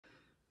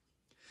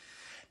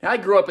Now, I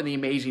grew up in the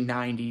amazing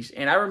 90s,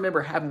 and I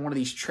remember having one of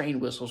these train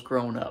whistles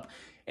growing up.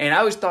 And I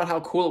always thought how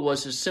cool it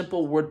was, a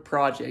simple wood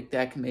project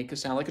that can make it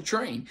sound like a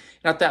train.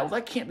 And I thought, well,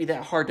 that can't be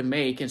that hard to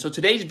make. And so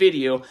today's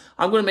video,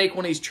 I'm going to make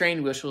one of these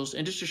train whistles,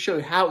 and just to show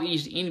you how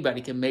easy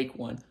anybody can make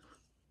one.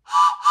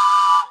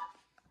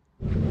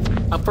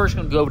 I'm first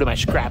going to go over to my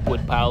scrap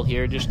wood pile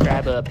here, just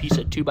grab a piece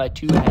of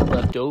 2x2 I had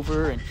left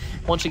over, and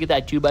once I get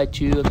that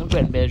 2x2, I'm going to go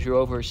ahead and measure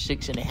over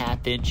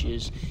 6.5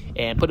 inches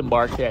and put a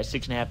mark there at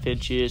 6.5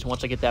 inches.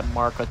 Once I get that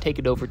mark, I'll take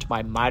it over to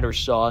my miter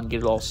saw and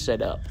get it all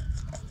set up.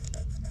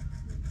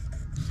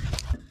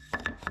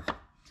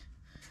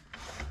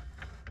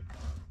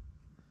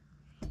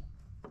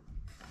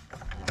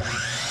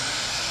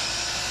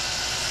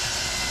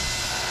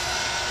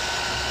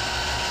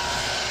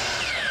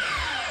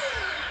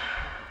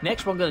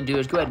 Next, what I'm going to do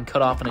is go ahead and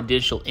cut off an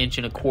additional 1.25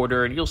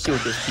 inches, and you'll see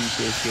what this piece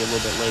is here a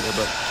little bit later,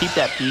 but keep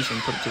that piece and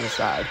put it to the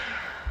side.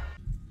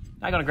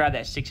 I'm going to grab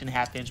that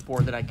 6.5 inch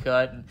board that I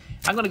cut, and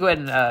I'm going to go ahead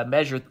and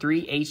measure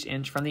 3/8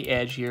 inch from the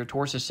edge here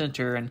towards the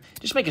center, and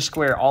just make a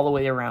square all the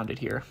way around it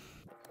here.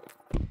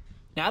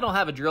 Now, I don't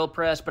have a drill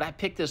press, but I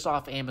picked this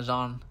off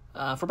Amazon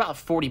for about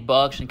 40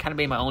 bucks and kind of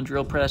made my own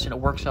drill press, and it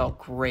works out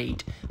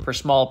great for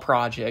small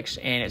projects,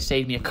 and it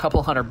saved me a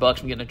couple $100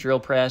 from getting a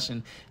drill press,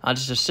 and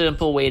just a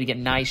simple way to get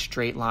nice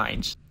straight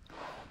lines.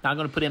 Now I'm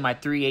going to put in my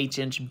 3/8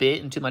 inch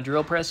bit into my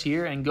drill press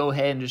here and go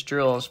ahead and just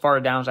drill as far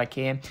down as I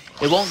can.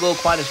 It won't go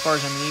quite as far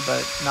as I need,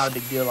 but not a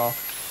big deal. I'll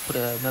put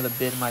another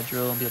bit in my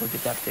drill and be able to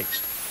get that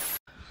fixed.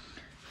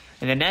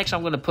 And then next,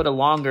 I'm going to put a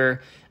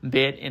longer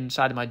bit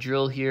inside of my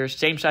drill here,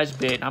 same size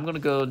bit. I'm going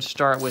to go and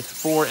start with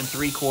 4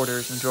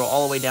 3/4 and drill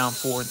all the way down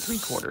 4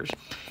 3/4.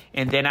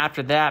 And then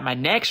after that, my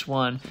next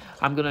one,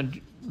 I'm going to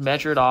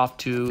measure it off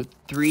to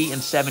 3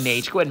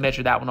 7/8. Go ahead and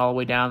measure that one all the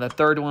way down. The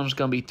third one is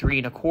going to be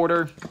 3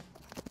 1/4.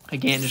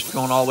 Again, just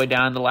going all the way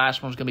down. The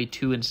last one's going to be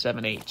 2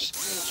 7/8.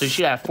 So you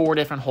should have 4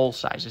 different hole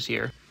sizes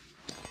here.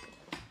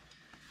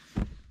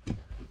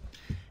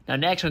 Now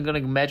next, I'm going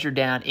to measure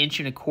down 1.25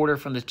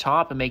 inches from the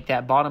top and make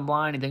that bottom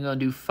line, and then I'm going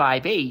to do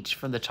 5/8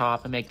 from the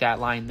top and make that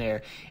line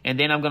there. And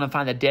then I'm going to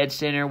find the dead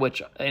center,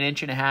 which 1.5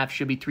 inches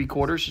should be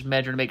 3/4. Just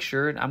measure to make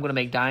sure. I'm going to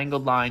make diagonal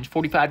lines,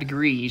 45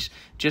 degrees,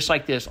 just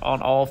like this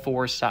on all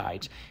 4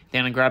 sides.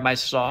 Then I grab my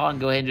saw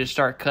and go ahead and just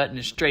start cutting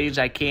as straight as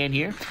I can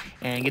here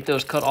and get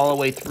those cut all the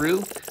way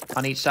through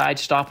on each side,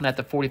 stopping at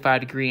the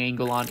 45-degree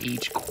angle on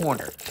each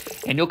corner.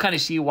 And you'll kind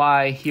of see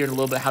why here in a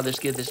little bit how this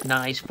gives this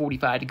nice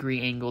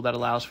 45-degree angle that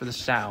allows for the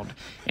sound.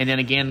 And then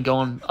again,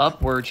 going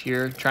upwards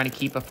here, trying to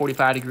keep a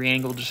 45-degree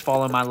angle, just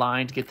following my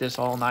line to get this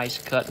all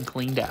nice cut and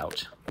cleaned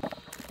out.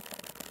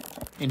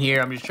 And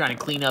here, I'm just trying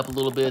to clean up a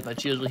little bit. My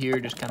chisel here,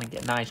 just kind of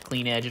get a nice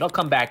clean edge. And I'll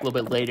come back a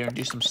little bit later and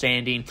do some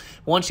sanding.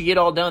 Once you get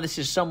all done, this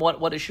is somewhat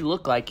what it should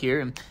look like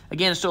here. And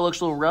again, it still looks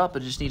a little rough,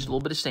 but it just needs a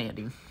little bit of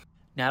sanding.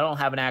 Now, I don't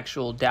have an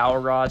actual dowel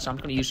rod, so I'm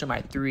going to use some of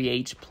my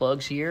 3/8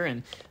 plugs here.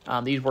 And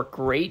these work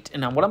great.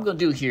 And what I'm going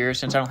to do here,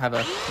 since I don't have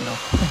a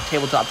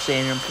tabletop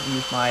sander, I'm going to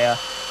use my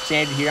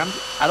sander here.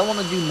 I don't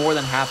want to do more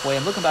than halfway.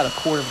 I'm looking about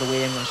 1/4 of the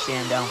way. I'm going to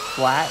sand down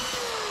flat.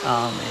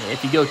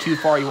 If you go too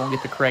far, you won't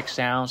get the correct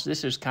sound. So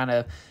this is kind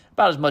of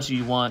about as much as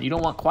you want. You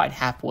don't want quite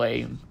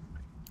halfway.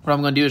 What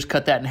I'm going to do is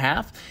cut that in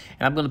half,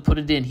 and I'm going to put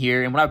it in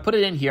here. And when I put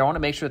it in here, I want to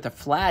make sure that the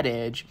flat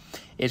edge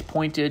is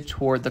pointed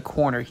toward the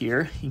corner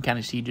here. You can kind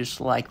of see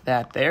just like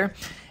that there,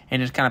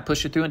 and just kind of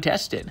push it through and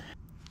test it.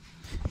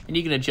 And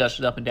you can adjust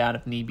it up and down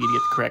if need be to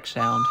get the correct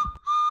sound.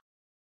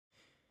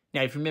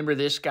 Now, if you remember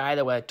this guy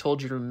that I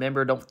told you to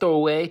remember, don't throw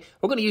away.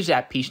 We're going to use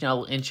that piece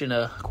now, 1.25 inches.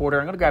 I'm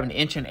going to grab an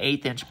 1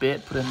 1/8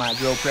 bit, put it in my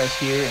drill press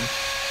here,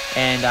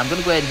 and I'm going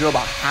to go ahead and drill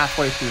about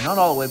halfway through. Not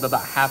all the way, but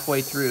about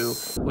halfway through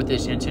with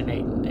this 1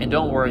 1/8. And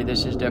don't worry,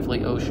 this is definitely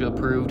OSHA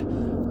approved.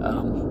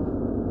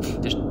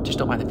 Just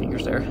don't mind the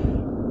fingers there.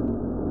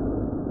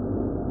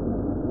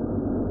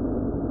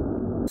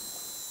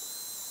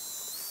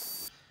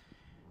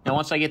 Now,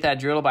 once I get that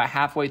drill about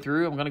halfway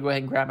through, I'm going to go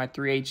ahead and grab my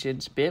 3/8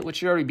 inch bit, which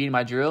should already be in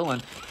my drill,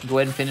 and go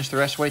ahead and finish the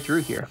rest of the way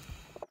through here.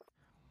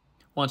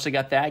 Once I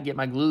got that, get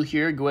my glue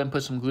here, go ahead and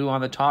put some glue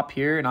on the top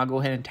here, and I'll go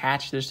ahead and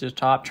attach this to the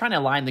top, trying to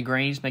align the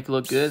grains, make it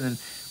look good, and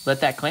let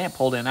that clamp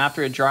hold in.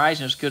 After it dries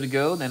and it's good to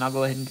go, then I'll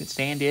go ahead and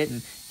sand it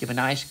and give a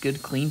nice,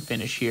 good, clean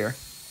finish here.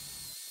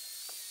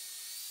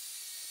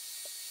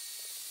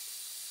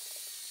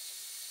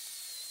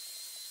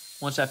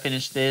 Once I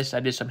finished this, I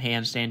did some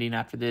hand sanding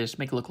after this,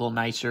 make it look a little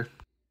nicer.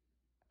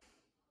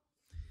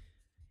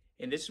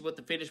 And this is what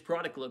the finished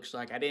product looks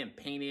like. I didn't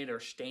paint it or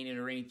stain it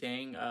or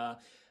anything.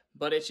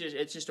 But it's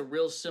just a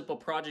real simple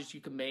project you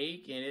can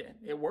make, and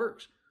it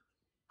works.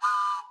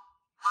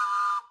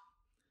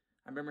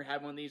 I remember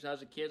having one of these when I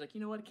was a kid. Like, you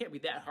know what? It can't be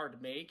that hard to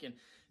make. And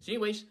so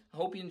anyways, I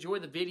hope you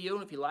enjoyed the video.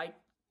 And if you like,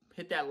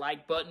 hit that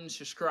like button,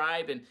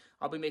 subscribe, and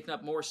I'll be making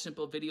up more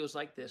simple videos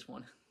like this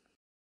one.